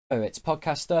Oh, it's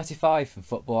podcast 35 from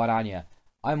Football Aranya.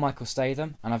 I'm Michael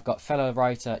Statham, and I've got fellow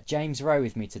writer James Rowe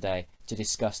with me today to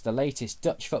discuss the latest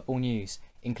Dutch football news,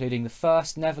 including the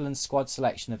first Netherlands squad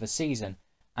selection of the season,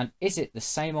 and is it the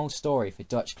same old story for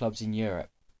Dutch clubs in Europe?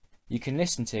 You can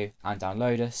listen to and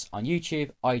download us on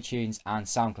YouTube, iTunes, and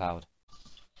SoundCloud.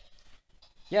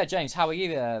 Yeah, James, how are you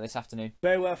this afternoon?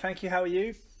 Very well, thank you. How are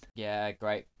you? Yeah,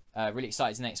 great. Really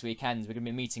excited to next weekend. We're going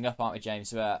to be meeting up, aren't we, James?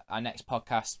 So, our next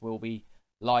podcast will be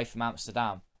live from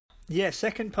Amsterdam. Yeah,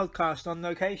 second podcast on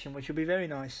location, which will be very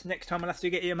nice. Next time I'll have to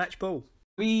get you a match ball.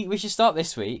 We should start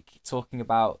this week talking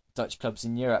about Dutch clubs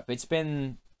in Europe. It's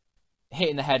been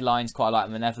hitting the headlines quite a lot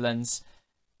in the Netherlands.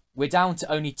 We're down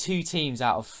to only 2 teams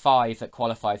out of 5 that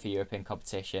qualify for European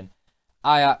competition.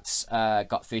 Ajax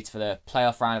got through to the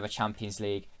playoff round of the Champions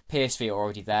League. PSV are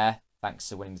already there, thanks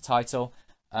to winning the title.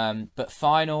 But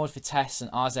Feyenoord, Vitesse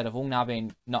and AZ have all now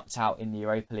been knocked out in the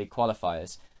Europa League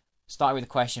qualifiers. Starting with a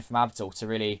question from Abdul to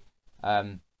really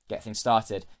get things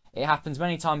started. It happens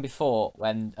many times before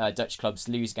when Dutch clubs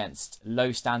lose against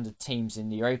low standard teams in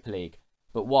the Europa League.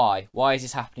 But why? Why is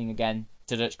this happening again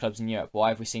to Dutch clubs in Europe? Why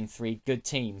have we seen 3 good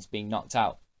teams being knocked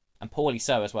out? And poorly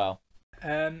so as well.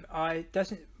 My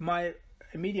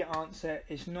immediate answer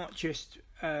is not just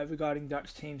regarding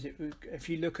Dutch teams. If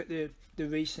you look at the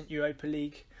recent Europa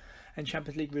League and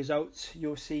Champions League results,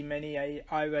 you'll see many a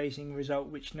eye-raising result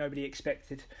which nobody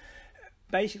expected.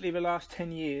 Basically, the last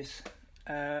 10 years,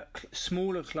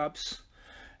 smaller clubs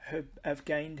have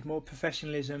gained more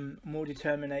professionalism, more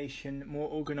determination, more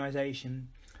organisation.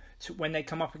 So when they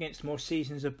come up against more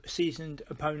seasoned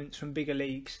opponents from bigger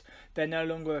leagues, they're no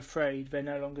longer afraid, they're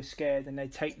no longer scared, and they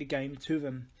take the game to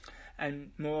them.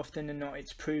 And more often than not,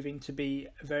 it's proving to be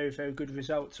very, very good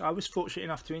results. I was fortunate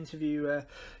enough to interview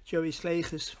Joey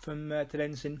Slegers from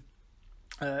Drenzen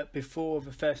before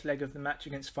the first leg of the match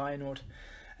against Feyenoord.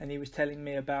 And he was telling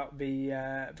me about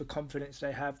the confidence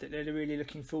they have, that they're really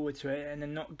looking forward to it, and they're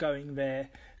not going there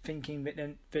thinking that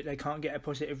they can't get a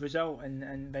positive result,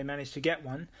 and they managed to get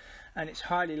one, and it's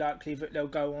highly likely that they'll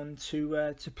go on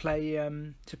to play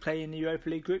in the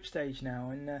Europa League group stage now,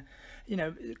 and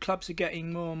clubs are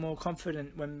getting more and more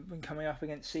confident when coming up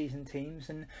against seasoned teams,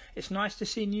 and it's nice to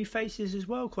see new faces as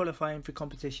well qualifying for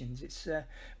competitions. It's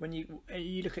when you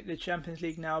look at the Champions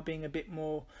League now being a bit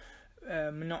more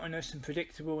monotonous and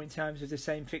predictable in terms of the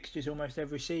same fixtures almost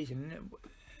every season,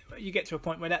 you get to a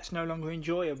point where that's no longer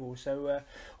enjoyable. So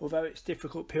although it's a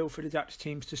difficult pill for the Dutch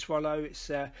teams to swallow,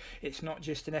 it's not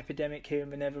just an epidemic here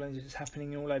in the Netherlands, it's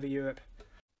happening all over Europe.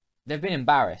 They've been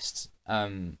embarrassed.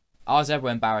 AZ were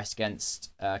embarrassed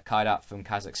against Kairat from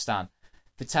Kazakhstan.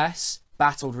 Vitesse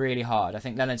battled really hard. I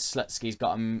think Leonard Slutsky's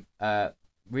got them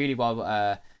really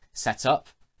well set up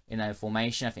in their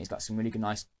formation. I think he's got some really good,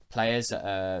 nice players.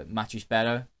 Matheus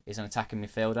Berro is an attacking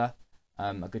midfielder,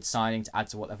 a good signing to add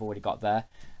to what they've already got there.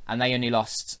 And they only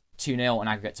lost 2-0 on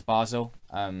aggregate to Basel,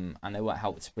 and they weren't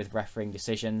helped with refereeing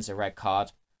decisions, a red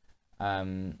card,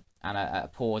 and a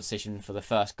poor decision for the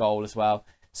first goal as well.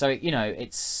 So it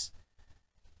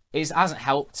hasn't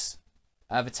helped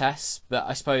Vitesse, but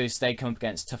I suppose they come up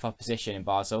against tough opposition in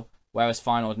Basel, whereas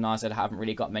Feyenoord and AZ haven't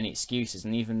really got many excuses.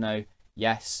 And even though,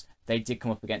 yes, they did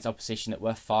come up against opposition that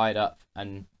were fired up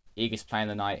and eager to play in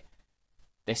the night,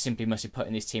 they simply must be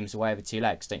putting these teams away over 2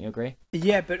 legs. Don't you agree?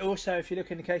 Yeah, but also if you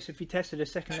look in the case of Vitesse, the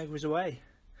second leg was away,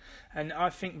 and I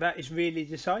think that is really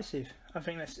decisive. I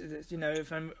think that's if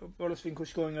Olafswinkel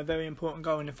scoring a very important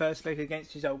goal in the first leg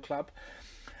against his old club.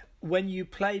 When you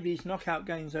play these knockout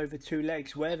games over 2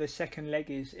 legs, where the second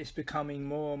leg is, it's becoming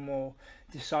more and more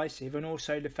decisive, and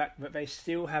also the fact that they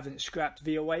still haven't scrapped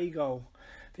the away goal.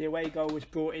 The away goal was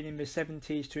brought in the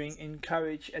 70s to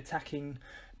encourage attacking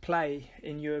play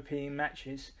in European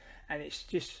matches, and it's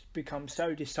just become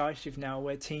so decisive now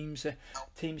where teams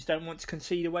don't want to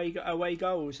concede away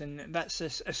goals, and that's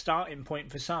a starting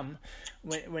point for some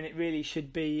when it really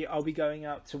should be, are we going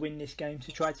out to win this game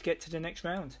to try to get to the next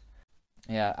round?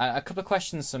 Yeah, a couple of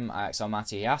questions from Alex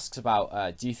Almaty. He asks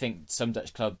about do you think some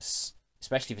Dutch clubs,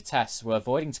 especially Vitesse, were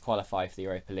avoiding to qualify for the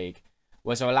Europa League?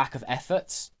 Was there a lack of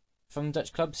effort from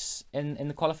Dutch clubs in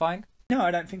the qualifying? No,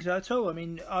 I don't think so at all. I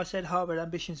mean, I said harboured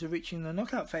ambitions of reaching the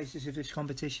knockout phases of this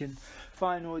competition.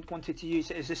 Feyenoord wanted to use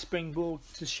it as a springboard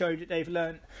to show that they've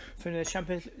learnt from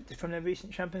the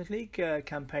recent Champions League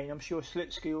campaign. I'm sure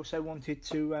Slutsky also wanted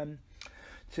to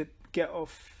get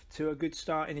off to a good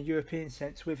start in a European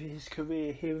sense with his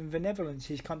career here in the Netherlands.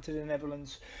 He's come to the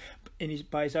Netherlands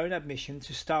by his own admission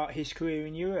to start his career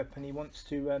in Europe, and he wants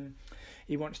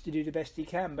to do the best he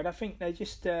can. But I think I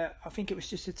think it was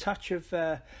just a touch of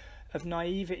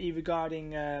naivety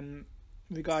regarding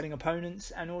regarding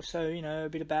opponents, and also a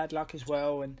bit of bad luck as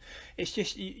well. And it's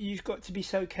just you've got to be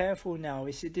so careful now.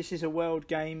 This is a world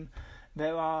game.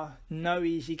 There are no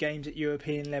easy games at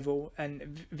European level,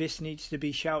 and this needs to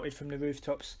be shouted from the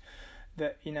rooftops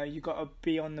that you've got to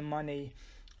be on the money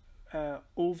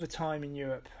all the time in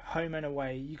Europe, home and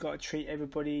away. You've got to treat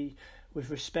everybody with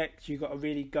respect. You've got to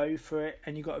really go for it,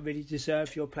 and you've got to really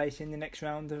deserve your place in the next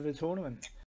round of the tournament.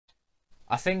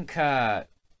 I think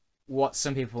what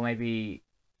some people maybe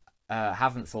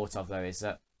haven't thought of, though, is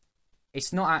that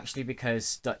it's not actually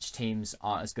because Dutch teams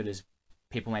aren't as good as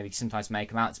people maybe sometimes make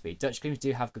them out to be. Dutch teams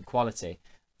do have good quality.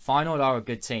 Feyenoord are a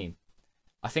good team.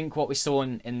 I think what we saw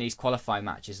in these qualifying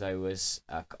matches, though, was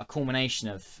a culmination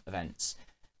of events.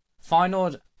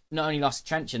 Feyenoord not only lost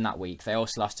to Trenchen that week, they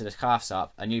also lost to the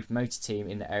Graafschap, a new promoted team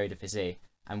in the Eredivisie,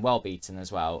 and well beaten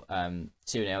as well. 2-0.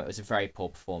 It was a very poor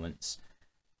performance.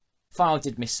 Feyenoord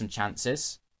did miss some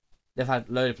chances. They've had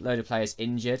load of players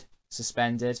injured,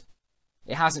 suspended.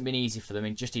 It hasn't been easy for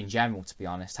them, just in general, to be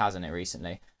honest, hasn't it,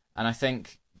 recently? And I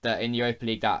think that in the Europa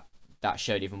League that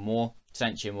showed even more.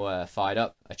 Trenchen were fired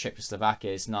up. A trip to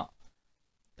Slovakia is not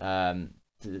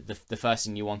the first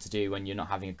thing you want to do when you're not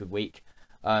having a good week.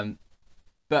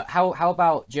 But how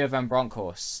about Gio van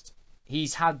Bronckhorst?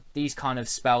 He's had these kind of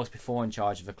spells before in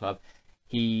charge of the club.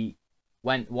 He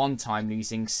went one time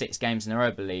losing 6 games in a row,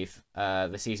 I believe,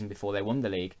 the season before they won the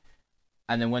league.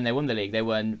 And then when they won the league, they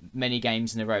won many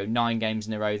games in a row, 9 games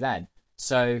in a row then.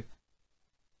 So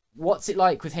what's it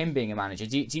like with him being a manager?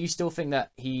 Do you still think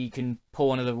that he can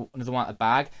pull another one out of the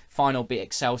bag? Final beat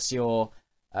Excelsior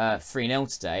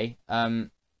 3-0 today.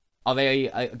 Are they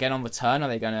again on the turn? Are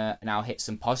they going to now hit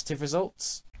some positive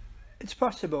results? It's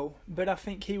possible, but I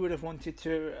think he would have wanted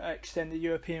to extend the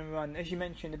European run. As you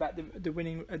mentioned about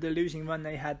the losing run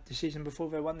they had the season before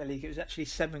they won the league, it was actually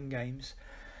 7 games,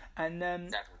 and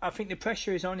I think the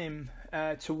pressure is on him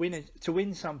to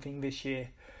win something this year.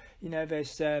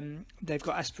 They've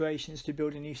got aspirations to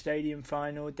build a new stadium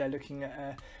final. They're looking at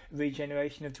a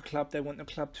regeneration of the club. They want the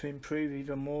club to improve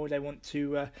even more. They want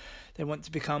to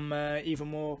become even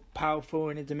more powerful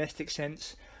in a domestic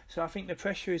sense. So I think the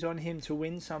pressure is on him to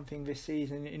win something this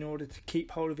season in order to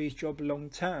keep hold of his job long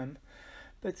term.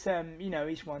 But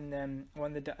he's winning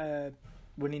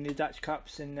the Dutch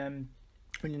Cups and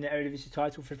winning the Eredivisie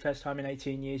title for the first time in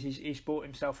 18 years. He's bought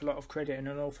himself a lot of credit and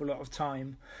an awful lot of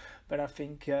time. But I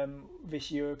think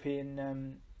this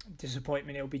European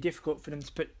disappointment, it'll be difficult for them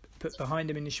to put behind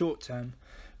them in the short term.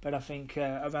 But I think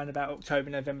around about October,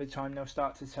 November time, they'll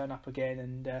start to turn up again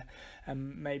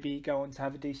and maybe go on to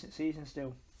have a decent season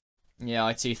still. Yeah,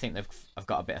 I do think I've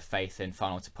got a bit of faith in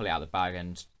Feyenoord to pull it out of the bag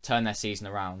and turn their season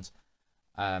around.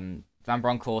 Van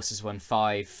Bronckhorst has won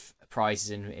 5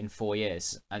 prizes in 4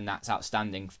 years, and that's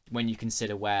outstanding when you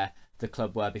consider where the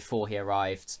club were before he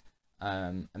arrived.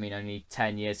 Only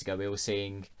 10 years ago we were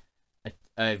seeing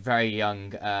a very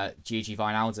young Gigi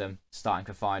Wijnaldum starting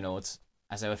for Feyenoord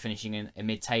as they were finishing in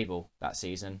mid-table that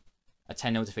season. A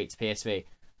 10-0 defeat to PSV.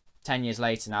 10 years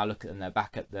later now, look at them, they're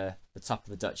back at the top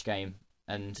of the Dutch game.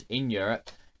 And in Europe,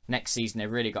 next season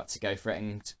they've really got to go for it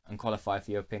and qualify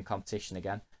for European competition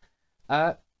again.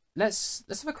 Let's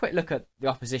have a quick look at the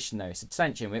opposition though. So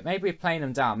Trenchen, maybe we're playing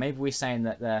them down. Maybe we're saying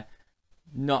that they're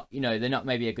not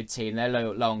maybe a good team. They're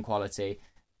low on quality.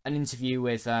 An interview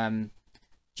with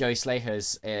Joey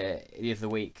Slahers the other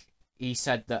week, he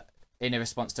said that in a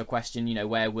response to a question,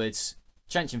 where would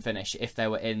Trenchen finish if they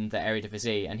were in the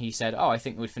Eredivisie, and he said, I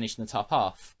think they would finish in the top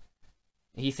half.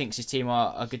 He thinks his team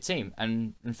are a good team,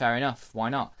 and fair enough, why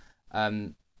not?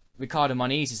 Ricardo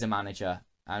Moniz is the manager,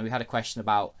 and we had a question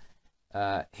about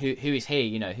who is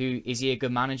he? Who is he a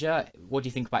good manager? What do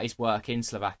you think about his work in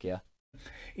Slovakia?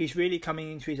 He's really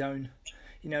coming into his own.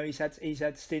 He's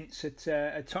had stints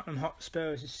at Tottenham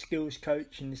Hotspur as a skills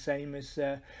coach, and the same as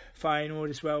Feyenoord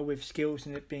as well, with skills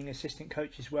and being assistant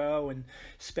coach as well, and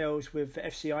spells with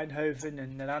FC Eindhoven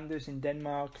and Netherlands in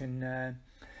Denmark and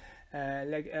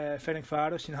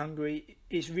Ferencváros in Hungary.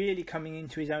 He's really coming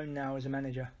into his own now as a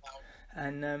manager,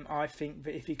 and I think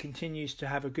that if he continues to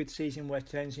have a good season where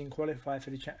Trentin qualify for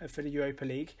the Europa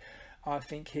League, I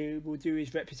think he will do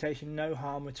his reputation no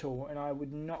harm at all, and I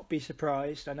would not be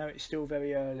surprised. I know it's still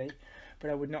very early,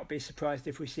 but I would not be surprised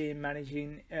if we see him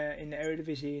managing in the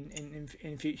Eredivisie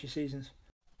in future seasons.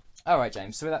 All right,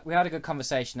 James. So we had a good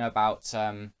conversation about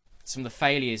some of the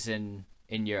failures in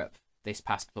Europe this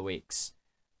past couple of weeks.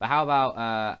 But how about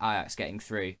Ajax getting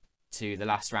through to the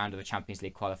last round of the Champions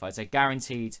League qualifiers? They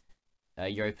guaranteed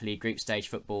Europa League group stage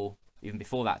football even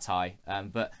before that tie,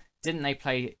 but didn't they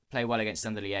play well against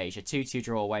Standard Liège? A 2-2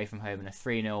 draw away from home and a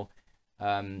 3-0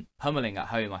 pummeling at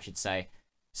home, I should say.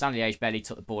 Standard Liège barely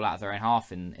took the ball out of their own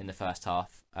half in the first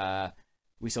half.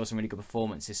 We saw some really good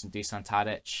performances from Dusan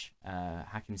Tadic,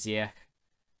 Hakim Ziyech,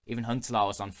 even Huntelaar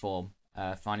was on form,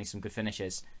 finding some good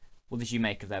finishes. What did you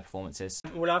make of their performances?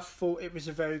 Well, I thought it was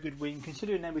a very good win,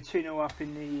 considering they were 2-0 up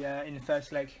in the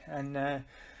first leg and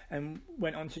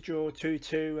went on to draw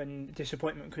 2-2, and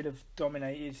disappointment could have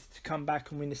dominated to come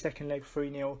back and win the second leg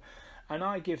 3-0. And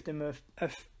I give them a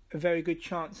very good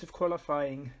chance of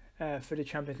qualifying for the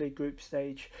Champions League group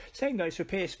stage. Same goes for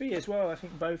PSV as well. I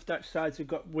think both Dutch sides have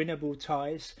got winnable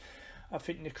ties. I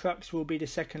think the crux will be the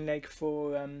second leg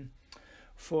for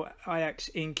Ajax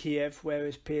in Kiev,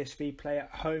 whereas PSV play at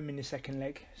home in the second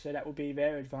leg, so that will be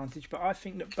their advantage. But I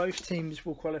think that both teams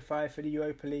will qualify for the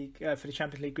Europa League, for the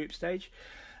Champions League group stage,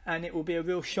 and it will be a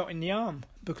real shot in the arm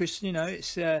because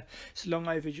it's a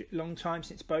long time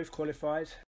since both qualified.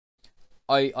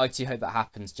 I too hope that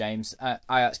happens, James.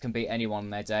 Ajax can beat anyone on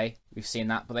their day. We've seen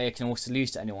that, but they can also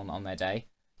lose to anyone on their day,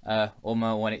 or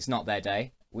more when it's not their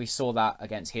day. We saw that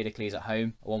against Heracles at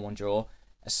home, a 1-1 draw.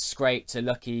 A scrape to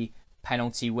lucky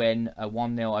penalty win, a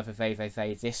 1-0 over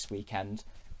VVV this weekend.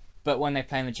 But when they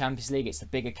play in the Champions League, it's the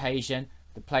big occasion.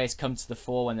 The players come to the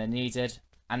fore when they're needed,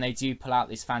 and they do pull out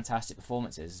these fantastic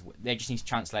performances. They just need to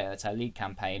translate that to a league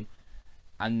campaign,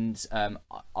 and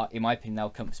in my opinion, they'll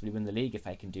comfortably win the league if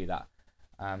they can do that.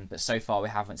 But so far we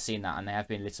haven't seen that, and they have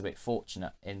been a little bit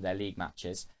fortunate in their league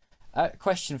matches.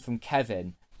 Question from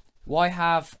Kevin: why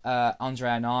have Andre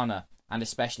Onana and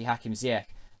especially Hakim Ziyech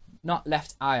not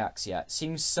left Ajax yet?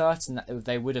 Seems certain that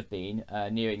they would have been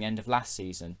nearing the end of last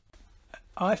season.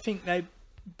 I think they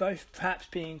both perhaps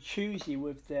being choosy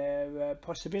with their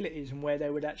possibilities and where they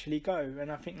would actually go,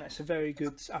 and I think that's a very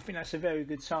good. I think that's a very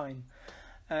good sign.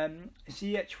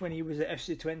 Ziyech, when he was at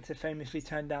FC Twente, famously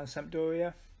turned down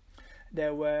Sampdoria.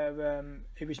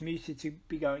 It was mooted to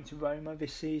be going to Roma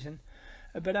this season,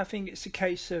 but I think it's a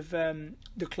case of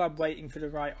the club waiting for the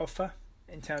right offer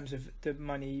in terms of the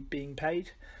money being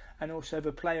paid, and also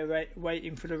the player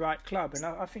waiting for the right club. And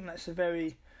I think that's a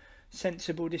very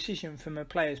sensible decision from a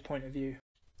player's point of view.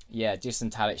 Yeah,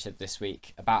 Dusan Tadic said this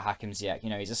week about Hakim Ziyech.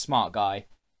 He's a smart guy.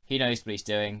 He knows what he's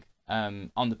doing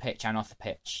on the pitch and off the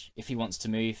pitch. If he wants to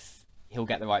move, he'll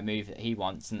get the right move that he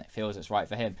wants and it feels it's right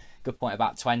for him. Good point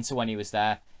about Twente when he was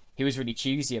there. He was really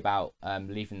choosy about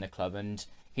leaving the club, and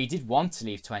he did want to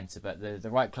leave Twente, but the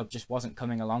right club just wasn't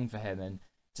coming along for him. And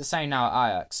to say now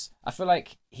at Ajax, I feel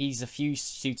like he's a few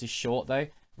suitors short though.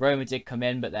 Roma did come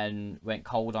in, but then went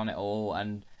cold on it all,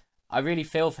 and I really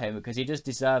feel for him because he does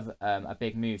deserve a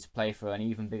big move to play for an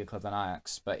even bigger club than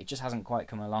Ajax, but it just hasn't quite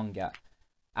come along yet.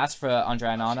 As for Andre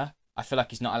Onana, I feel like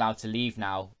he's not allowed to leave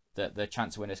now that the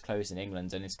transfer window's closed in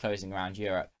England and is closing around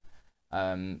Europe.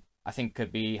 I think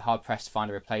could be hard pressed to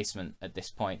find a replacement at this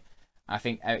point. I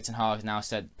think Erik ten Hag has now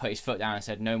put his foot down and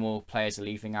said no more players are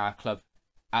leaving our club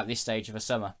at this stage of the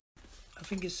summer. I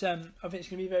think it's going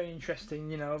to be very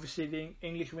interesting. Obviously the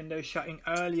English window is shutting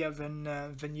earlier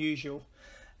than usual,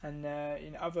 and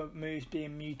other moves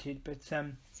being muted. But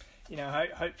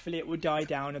hopefully it will die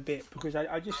down a bit, because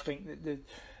I just think that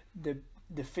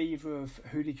the fever of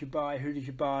who did you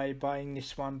buy, buying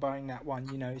this one, buying that one.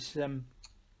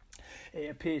 It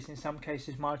appears in some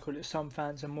cases, Michael, that some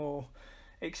fans are more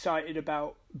excited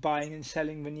about buying and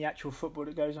selling than the actual football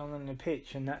that goes on the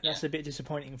pitch, and that's a bit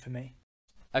disappointing for me.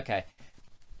 Okay,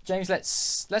 James,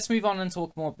 let's move on and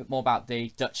talk a bit more about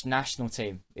the Dutch national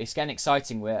team. It's getting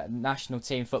exciting. Where national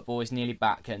team football is nearly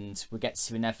back, and we get to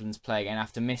see the Netherlands play again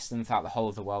after missing them throughout the whole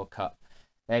of the World Cup.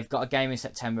 They've got a game in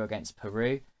September against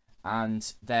Peru,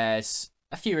 and there's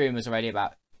a few rumours already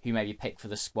about who may be picked for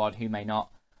the squad, who may not.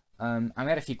 And we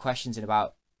had a few questions in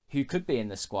about who could be in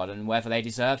the squad and whether they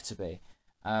deserve to be.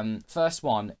 First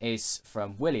one is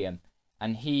from William,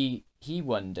 and he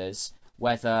wonders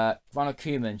whether Ronald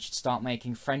Koeman should start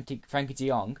making Frenkie de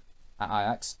Jong at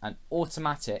Ajax an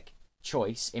automatic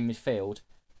choice in midfield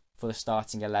for the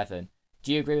starting 11.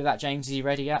 Do you agree with that, James? Is he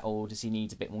ready yet, or does he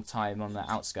need a bit more time on the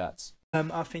outskirts?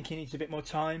 I think he needs a bit more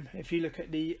time. If you look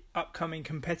at the upcoming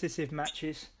competitive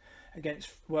matches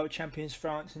against world champions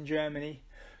France and Germany,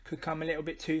 could come a little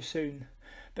bit too soon.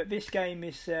 But this game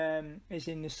is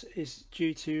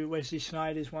due to Wesley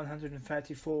Sneijder's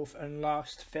 134th and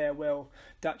last farewell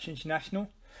Dutch international,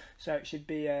 so it should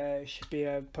be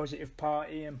a positive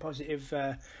party and positive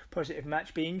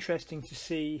match. Be interesting to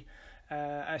see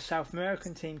a South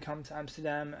American team come to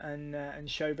Amsterdam and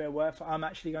show their worth. I'm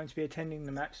actually going to be attending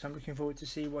the match, so I'm looking forward to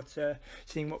seeing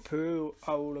what Peru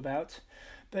are all about.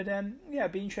 But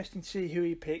it'd be interesting to see who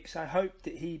he picks. I hope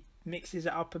that he mixes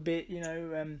it up a bit.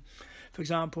 For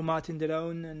example, Martin de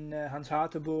Roon and Hans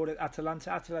Hartenborg at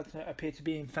Atalanta. Atalanta appear to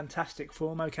be in fantastic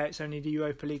form. Okay, it's only the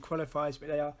Europa League qualifiers, but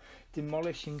they are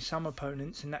demolishing some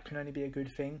opponents, and that can only be a good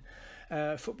thing.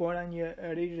 Football and your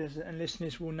readers and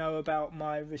listeners will know about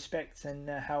my respect and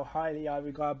how highly I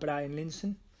regard Brian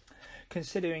Linssen.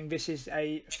 Considering this is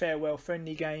a farewell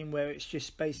friendly game where it's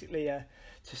just basically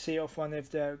to see off one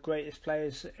of the greatest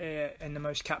players and the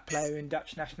most capped player in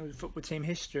Dutch national football team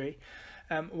history,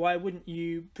 why wouldn't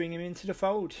you bring him into the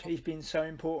fold? He's been so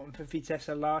important for Vitesse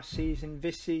last season,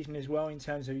 this season as well in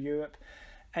terms of Europe,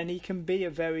 and he can be a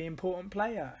very important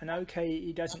player. And okay,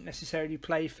 he doesn't necessarily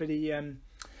play for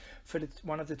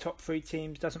one of the top three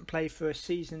teams, doesn't play for a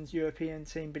seasoned European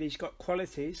team, but he's got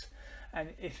qualities.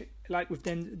 And if, like with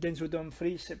Denzel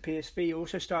Dumfries at PSV,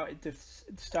 also started the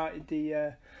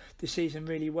season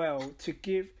really well. To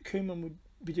give Koeman would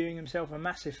be doing himself a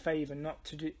massive favour not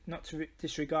to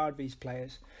disregard these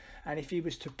players. And if he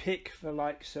was to pick the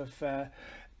likes of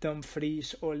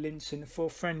Dumfries or Linssen for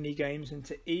friendly games and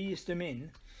to ease them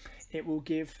in, it will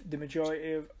give the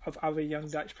majority of other young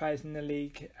Dutch players in the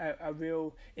league a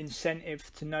real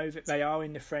incentive to know that they are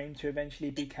in the frame to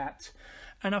eventually be capped.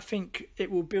 And I think it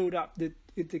will build up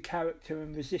the character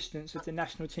and resistance of the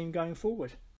national team going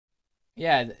forward.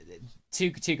 Yeah, two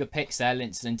good picks there.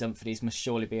 Linssen and Dumfries must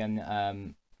surely be in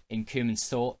Koeman's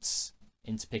thoughts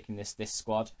into picking this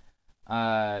squad.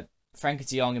 Frenkie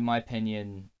de Jong, in my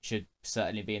opinion, should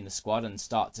certainly be in the squad and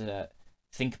start to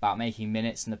think about making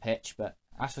minutes in the pitch. But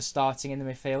as for starting in the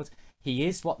midfield, he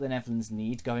is what the Netherlands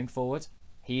need going forward.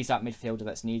 He's that midfielder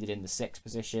that's needed in the 6th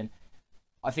position.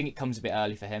 I think it comes a bit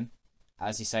early for him.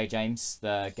 As you say, James,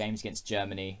 the games against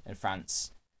Germany and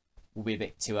France will be a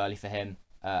bit too early for him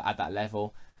at that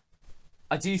level.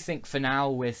 I do think for now,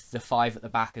 with the 5 at the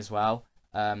back as well,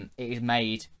 it is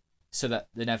made so that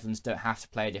the Netherlands don't have to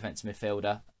play a defensive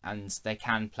midfielder and they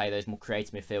can play those more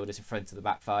creative midfielders in front of the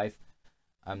back 5,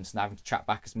 so not having to track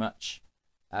back as much.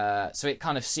 So it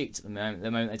kind of suits at the moment. At the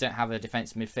moment, they don't have a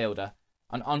defensive midfielder.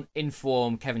 On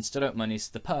in-form, Kevin Strootman is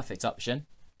the perfect option,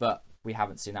 but we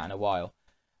haven't seen that in a while.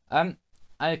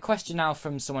 A question now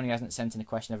from someone who hasn't sent in a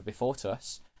question ever before to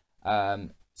us.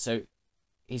 So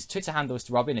his Twitter handle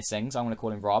is Robin Sings. I'm going to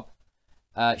call him Rob.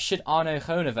 Should Arno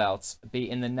Groeneveld be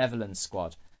in the Netherlands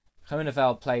squad?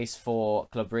 Groeneveld plays for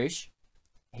Club Brugge.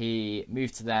 He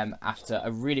moved to them after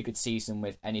a really good season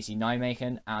with NEC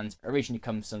Nijmegen and originally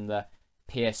comes from the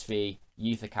PSV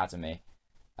Youth Academy.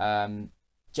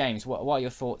 James, what are your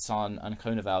thoughts on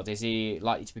Groeneveld? Is he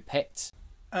likely to be picked?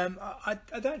 I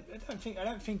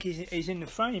don't think he's in the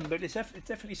frame, but it's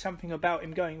definitely something about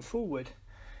him going forward.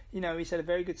 He's had a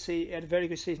very good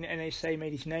season at NEC,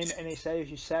 made his name at NEC,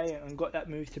 as you say, and got that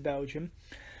move to Belgium.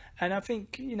 And I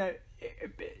think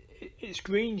it's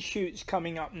green shoots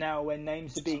coming up now when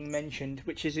names are being mentioned,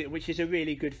 which is a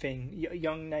really good thing.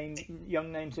 Young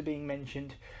names are being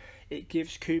mentioned. It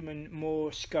gives Koeman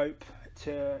more scope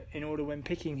in order when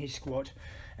picking his squad.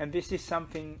 And this is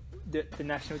something that the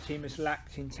national team has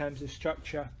lacked in terms of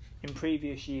structure in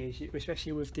previous years,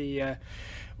 especially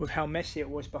with how messy it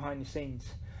was behind the scenes.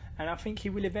 And I think he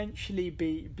will eventually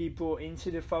be brought into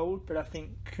the fold, but I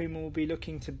think Koeman will be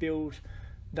looking to build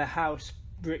the house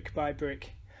brick by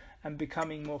brick and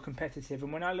becoming more competitive.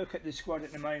 And when I look at the squad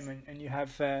at the moment, and you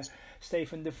have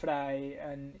Stefan de Vrij,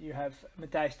 and you have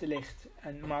Matthijs de Ligt,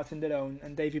 and Martin de Roon,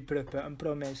 and David Brugge, and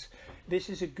Promes, this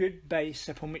is a good base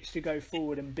upon which to go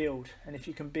forward and build. And if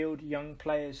you can build young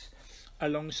players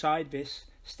alongside this,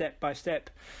 step by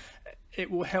step, it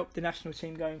will help the national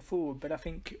team going forward. But I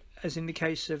think, as in the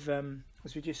case of,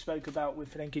 as we just spoke about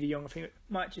with Frenkie de Jong, I think it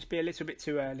might just be a little bit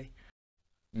too early.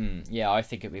 Yeah, I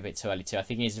think it'd be a bit too early too. I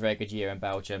think he's a very good year in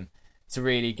Belgium to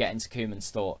really get into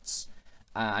Koeman's thoughts.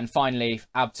 And finally,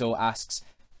 Abdul asks,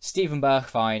 Steven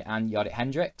Bergwijn and Jorrit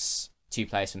Hendricks, 2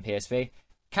 players from PSV,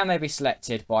 can they be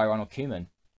selected by Ronald Koeman?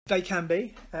 They can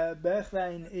be.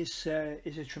 Bergwijn is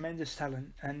a tremendous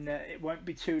talent, and it won't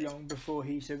be too long before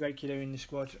he's a regular in the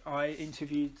squad. I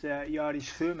interviewed Jari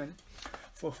Schuurman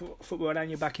for Football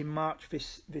Oranje back in March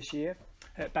this year,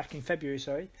 back in February,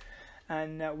 sorry.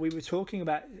 And we were talking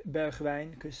about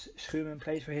Bergwijn because Schuurman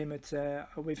played for him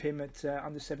with him at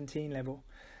under 17 level,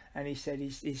 and he said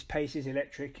his pace is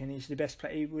electric, and he's the best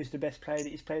player. He was the best player that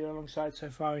he's played alongside so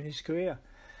far in his career.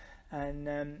 And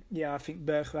I think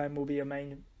Bergwijn will be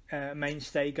a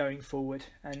mainstay going forward.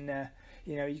 And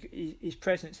his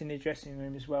presence in the dressing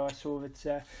room as well. I saw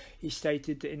that he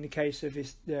stated that in the case of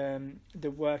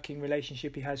the working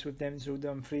relationship he has with Denzel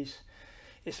Dumfries,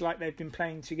 it's like they've been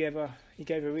playing together. He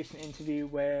gave a recent interview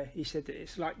where he said that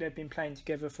it's like they've been playing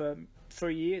together for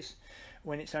 3 years,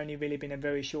 when it's only really been a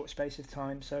very short space of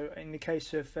time. So in the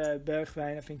case of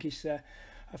Bergwijn,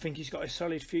 I think he's got a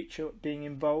solid future being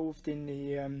involved in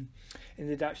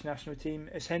the Dutch national team.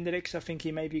 As Hendricks, I think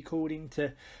he may be called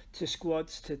into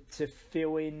squads to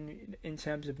fill in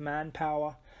terms of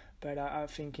manpower. But I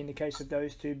think in the case of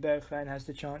those two, Bergwijn has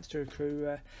the chance to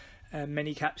accrue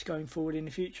many caps going forward in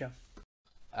the future.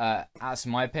 As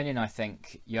my opinion, I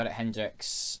think Jorrit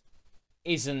Hendricks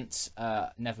isn't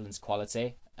Netherlands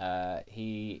quality.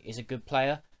 He is a good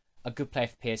player for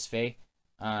PSV.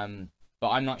 But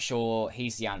I'm not sure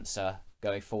he's the answer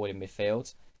going forward in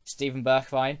midfield. Steven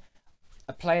Bergwijn,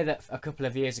 a player that a couple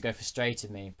of years ago frustrated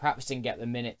me, perhaps didn't get the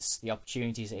minutes, the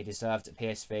opportunities that he deserved at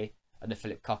PSV under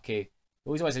Philip Cocu. He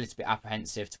was always a little bit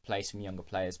apprehensive to play some younger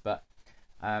players, but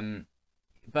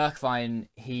Bergwijn,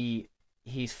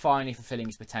 he's finally fulfilling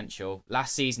his potential.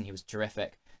 Last season he was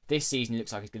terrific. This season he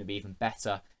looks like he's going to be even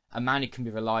better. A man who can be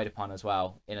relied upon as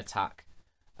well in attack.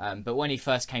 But when he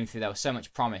first came through, there was so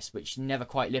much promise, which he never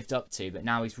quite lived up to. But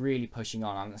now he's really pushing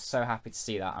on. I'm so happy to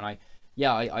see that. And I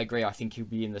agree. I think he'll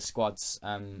be in the squads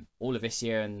all of this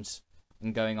year and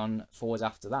going on forwards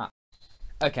after that.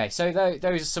 Okay, so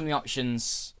those are some of the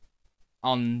options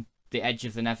on the edge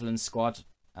of the Netherlands squad.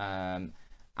 And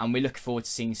we look forward to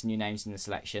seeing some new names in the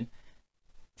selection.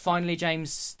 Finally,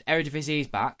 James, Eredivisie is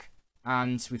back.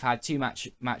 And we've had 2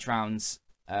 match rounds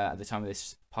at the time of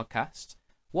this podcast.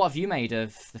 What have you made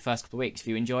of the first couple of weeks? Have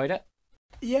you enjoyed it?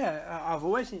 Yeah, I've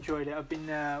always enjoyed it. I've been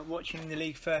watching the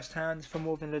league firsthand for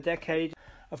more than a decade.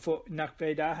 I thought NAC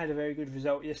Breda had a very good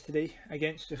result yesterday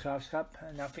against the Graafschap,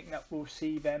 and I think that we'll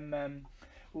see them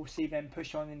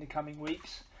push on in the coming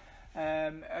weeks.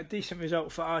 A decent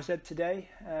result for AZ today,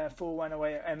 4-1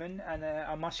 away at Emmen, and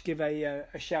I must give a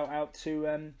shout out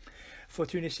to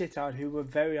Fortuna Sittard, who were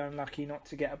very unlucky not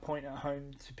to get a point at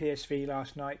home to PSV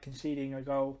last night, conceding a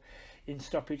goal in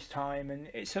stoppage time. And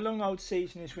it's a long old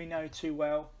season, as we know too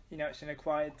well. You know, it's an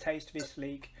acquired taste of this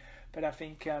league, but I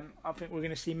think we're going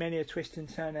to see many a twist and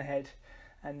turn ahead,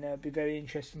 and be very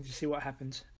interesting to see what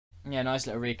happens. Yeah, nice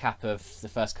little recap of the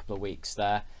first couple of weeks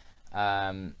there.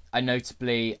 And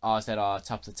notably, AZ are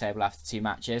top of the table after 2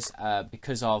 matches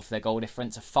because of their goal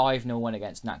difference, a 5-0 win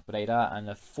against NAC Breda and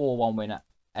a 4-1 win at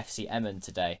FC Emmen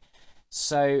today.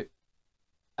 So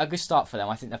a good start for them.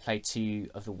 I think they've played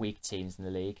 2 of the weak teams in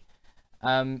the league.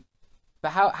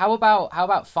 But how about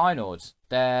Feyenoord?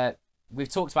 We've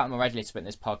talked about them already a little bit in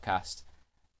this podcast.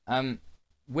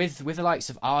 With the likes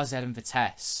of AZ and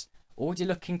Vitesse, already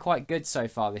looking quite good so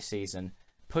far this season,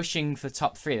 pushing for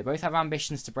top 3. They both have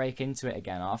ambitions to break into it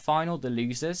again. Are Feyenoord the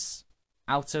losers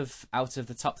out of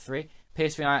the top 3?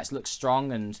 PSV and Ajax look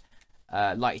strong and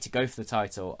likely to go for the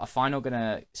title. Are Feyenoord going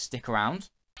to stick around?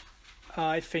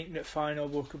 I think that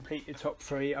Feyenoord will complete the top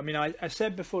 3. I mean, I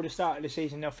said before the start of the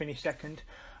season they'll finish second.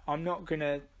 I'm not going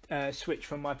to switch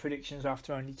from my predictions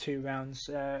after only 2 rounds.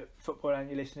 Football and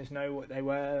your listeners know what they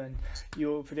were, and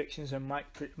your predictions and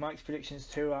Mike's predictions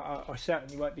too. I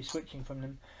certainly won't be switching from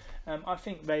them. I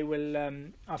think they will.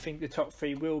 I think the top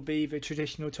 3 will be the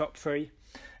traditional top 3.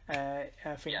 And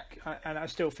I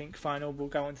still think Feyenoord will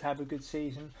go on to have a good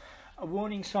season.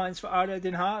 Warning signs for ADO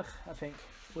Den Haag, I think,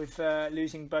 with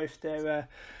losing both their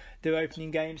opening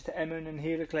games to Emmen and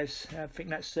Heracles. I think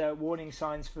that's warning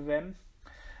signs for them.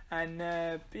 And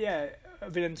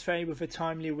Willem II with a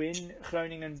timely win.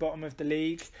 Groningen bottom of the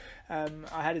league.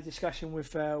 I had a discussion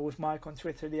with Mike on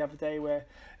Twitter the other day where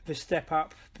the step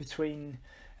up between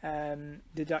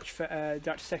the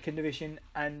Dutch second division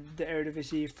and the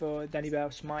Eredivisie for Danny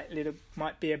Buis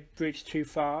might be a bridge too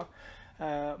far.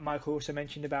 Michael also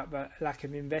mentioned about the lack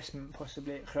of investment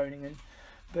possibly at Groningen.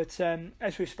 But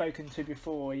as we've spoken to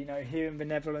before, you know, here in the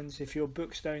Netherlands, if your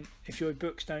books don't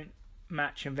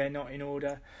match and they're not in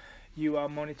order, you are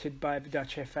monitored by the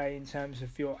Dutch FA in terms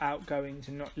of your outgoings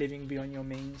and not living beyond your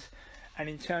means. And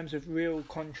in terms of real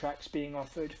contracts being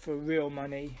offered for real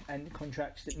money and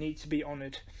contracts that need to be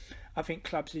honoured, I think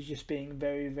clubs are just being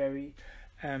very, very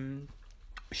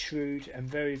shrewd and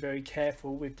very, very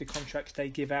careful with the contracts they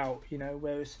give out. You know,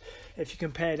 whereas if you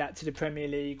compare that to the Premier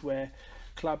League, where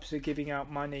clubs are giving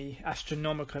out money,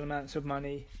 astronomical amounts of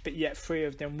money, but yet 3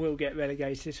 of them will get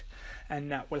relegated,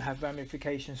 and that will have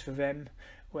ramifications for them.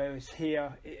 Whereas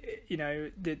here, you know,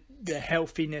 the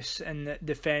healthiness and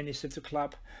the fairness of the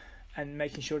club and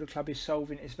making sure the club is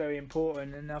solvent is very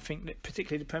important. And I think that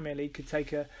particularly the Premier League could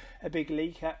take a big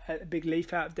leaf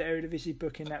out of the Eredivisie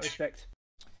book in that respect.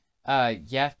 A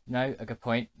good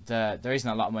point. There isn't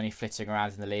a lot of money flitting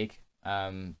around in the league.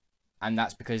 And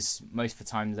that's because most of the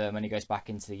time the money goes back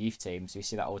into the youth teams. We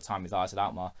see that all the time with AZ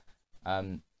Alkmaar.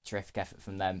 Terrific effort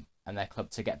from them and their club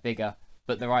to get bigger,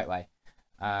 but the right way.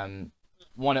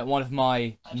 one of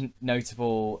my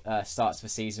notable starts for the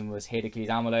season was Heracles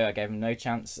Almelo. I gave him no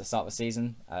chance at the start of the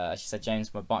season. As you said,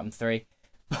 James, my bottom three.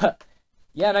 But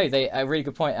yeah, no, they a really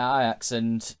good point at Ajax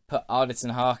and put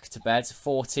Ardison Haak to bed.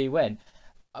 4-2 win.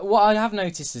 What I have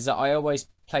noticed is that I always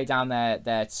play down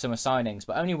their summer signings,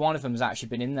 but only one of them has actually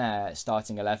been in their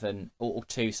starting 11, or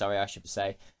two, sorry, I should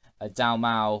say.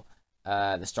 Dalmau,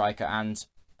 the striker, and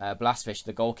Blasvich,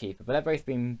 the goalkeeper. But they've both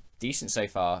been decent so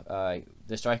far.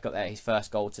 The striker got his first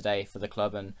goal today for the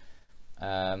club, and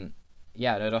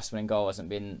yeah, the Rossman in goal hasn't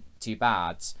been too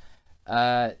bad.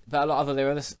 But a lot of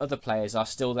the other players are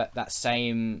still that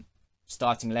same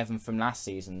starting 11 from last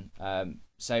season.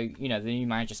 So, you know, the new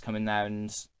manager's come in there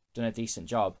and done a decent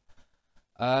job.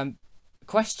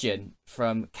 Question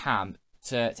from Cam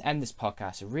to end this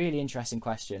podcast, a really interesting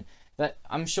question that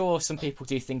I'm sure some people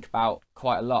do think about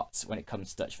quite a lot when it comes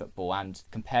to Dutch football and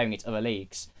comparing it to other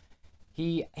leagues.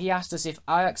 He asked us if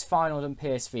Ajax, Feyenoord and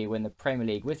PSV win the Premier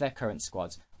League with their current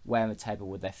squads, where on the table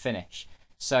would they finish?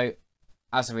 So,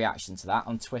 as a reaction to that,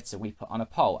 on Twitter we put on a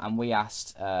poll and we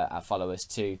asked our followers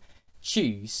to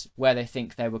choose where they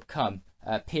think they would come.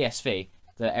 PSV,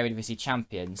 the Eredivisie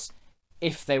champions,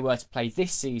 if they were to play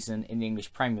this season in the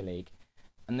English Premier League.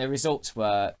 And the results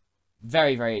were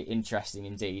very, very interesting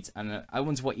indeed. And I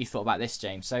wonder what you thought about this,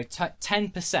 James. So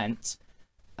 10%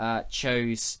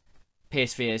 chose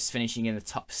PSV as finishing in the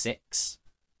top 6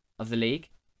 of the league.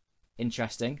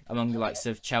 Interesting. Among the likes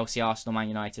of Chelsea, Arsenal, Man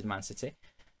United, Man City.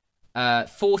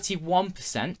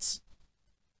 41%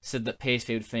 said that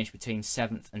PSV would finish between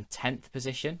 7th and 10th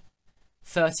position.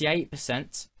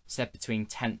 38% said between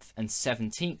 10th and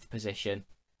 17th position.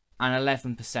 And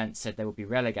 11% said they would be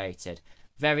relegated.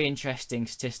 Very interesting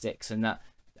statistics, and that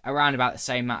around about the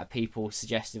same amount of people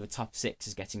suggested the top 6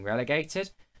 is getting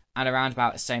relegated. And around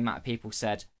about the same amount of people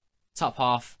said top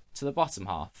half to the bottom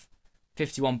half.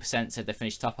 51% said they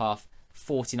finished top half,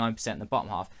 49% in the bottom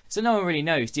half. So no one really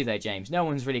knows, do they, James? No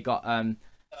one's really got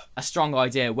a strong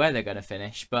idea where they're going to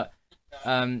finish. But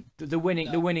the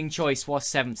winning choice was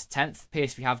 7th to 10th.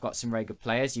 PSV have got some very good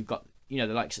players. You've got, you know,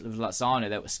 the likes of Lozano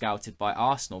that were scouted by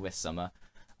Arsenal this summer,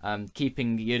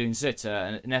 keeping Jeroen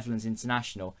Zutter, a Netherlands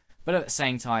international. But at the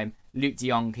same time, Luc de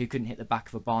Jong, who couldn't hit the back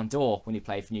of a barn door when he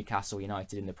played for Newcastle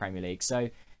United in the Premier League. So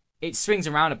it swings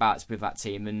and roundabouts with that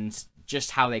team, and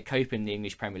just how they cope in the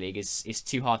English Premier League is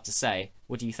too hard to say.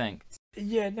 What do you think?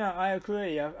 Yeah, no, I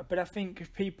agree. But I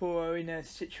think people are in a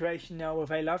situation now where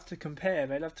they love to compare.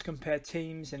 They love to compare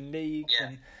teams and leagues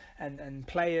and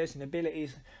players and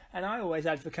abilities. And I always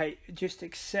advocate just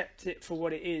accept it for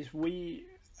what it is. We,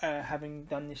 having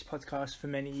done this podcast for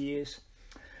many years,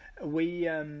 we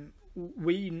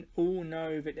all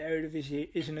know that the Eredivisie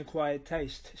is an acquired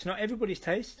taste. It's not everybody's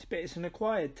taste, but it's an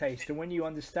acquired taste. And when you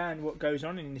understand what goes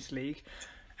on in this league,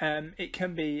 it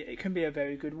can be a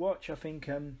very good watch. I think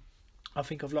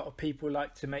a lot of people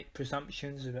like to make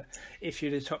presumptions that if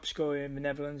you're the top scorer in the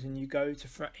Netherlands and you go to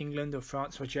England or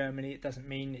France or Germany, it doesn't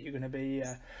mean that you're going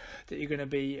to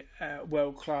be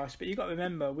world class. But you've got to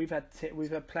remember, we've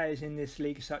had players in this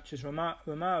league such as Romario,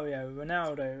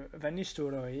 Ronaldo, Van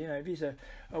Nistelrooy. You know, these are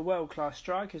world class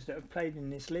strikers that have played in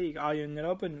this league. Arjen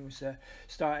Robben was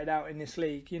started out in this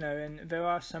league. You know, and there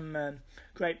are some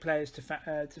great players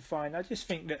to find. I just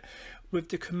think that with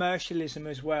the commercialism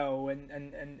as well,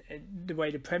 and the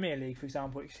way the Premier League, for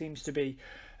example, it seems to be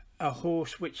a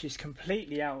horse which is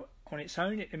completely out on its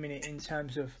own at the minute in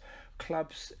terms of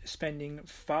clubs spending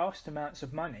vast amounts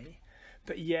of money,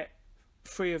 but yet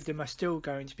 3 of them are still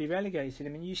going to be relegated. I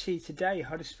mean, you see today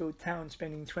Huddersfield Town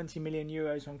spending 20 million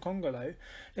euros on Congolo.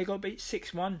 They got beat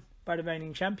 6-1 by the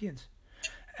reigning champions,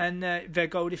 and their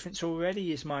goal difference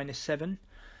already is -7,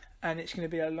 and it's going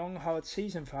to be a long, hard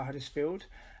season for Huddersfield.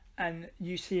 And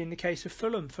you see in the case of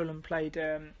Fulham played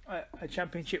a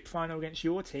championship final against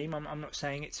your team. I'm not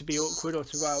saying it to be awkward or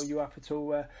to rile you up at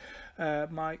all,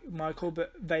 Michael,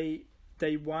 but they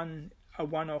won a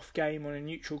one-off game on a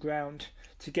neutral ground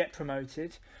to get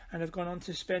promoted and have gone on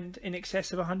to spend in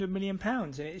excess of £100 million.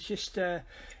 And it's just,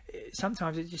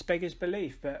 sometimes it just beggars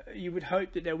belief, but you would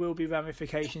hope that there will be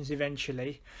ramifications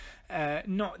eventually.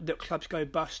 Not that clubs go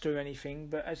bust or anything,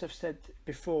 but as I've said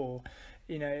before,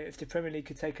 you know, if the Premier League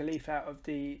could take a leaf out of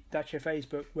the Dutch FA's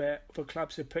book, where the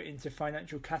clubs are put into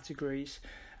financial categories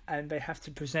and they have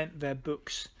to present their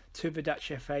books to the Dutch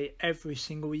FA every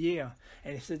single year,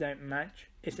 and if they don't match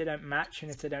and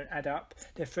if they don't add up,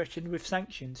 they're threatened with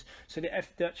sanctions. So the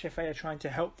Dutch FA are trying to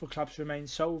help the clubs remain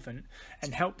solvent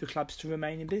and help the clubs to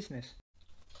remain in business.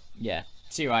 Yeah,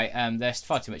 so you're right. There's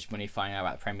far too much money flying out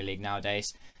about the Premier League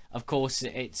nowadays. Of course,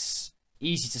 it's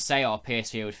easy to say,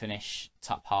 PSV would finish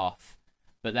top half.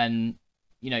 But then,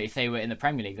 you know, if they were in the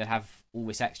Premier League, they'd have all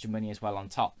this extra money as well on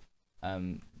top.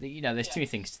 There's two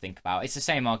things to think about. It's the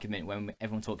same argument when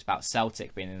everyone talks about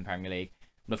Celtic being in the Premier League,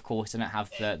 but of course they don't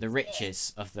have the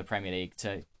riches of the Premier League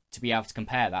to be able to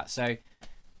compare that. So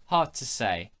hard to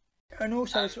say. And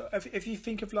also, if you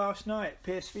think of last night,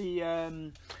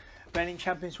 PSV reigning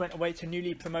champions went away to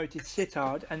newly promoted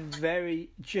Sittard and very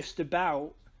just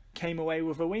about came away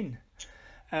with a win.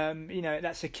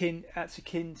 That's akin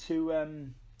to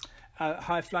a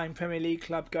high-flying Premier League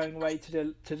club going away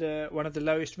to the one of the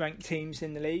lowest ranked teams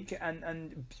in the league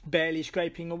and barely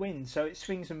scraping a win. So it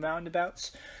swings and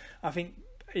roundabouts. I think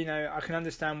I can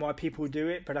understand why people do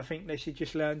it, but I think they should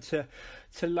just learn to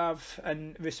love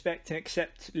and respect and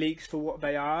accept leagues for what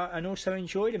they are, and also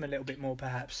enjoy them a little bit more,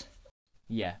 perhaps.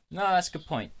 Yeah, no, that's a good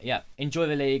point. Yeah, enjoy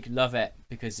the league, love it,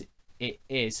 because it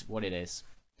is what it is.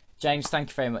 James, thank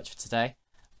you very much for today,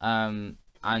 and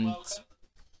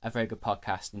a very good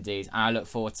podcast indeed. And I look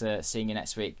forward to seeing you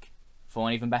next week for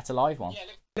an even better live one. Yeah,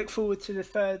 look forward to the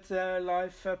third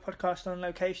live podcast on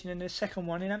location and the second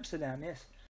one in Amsterdam. Yes.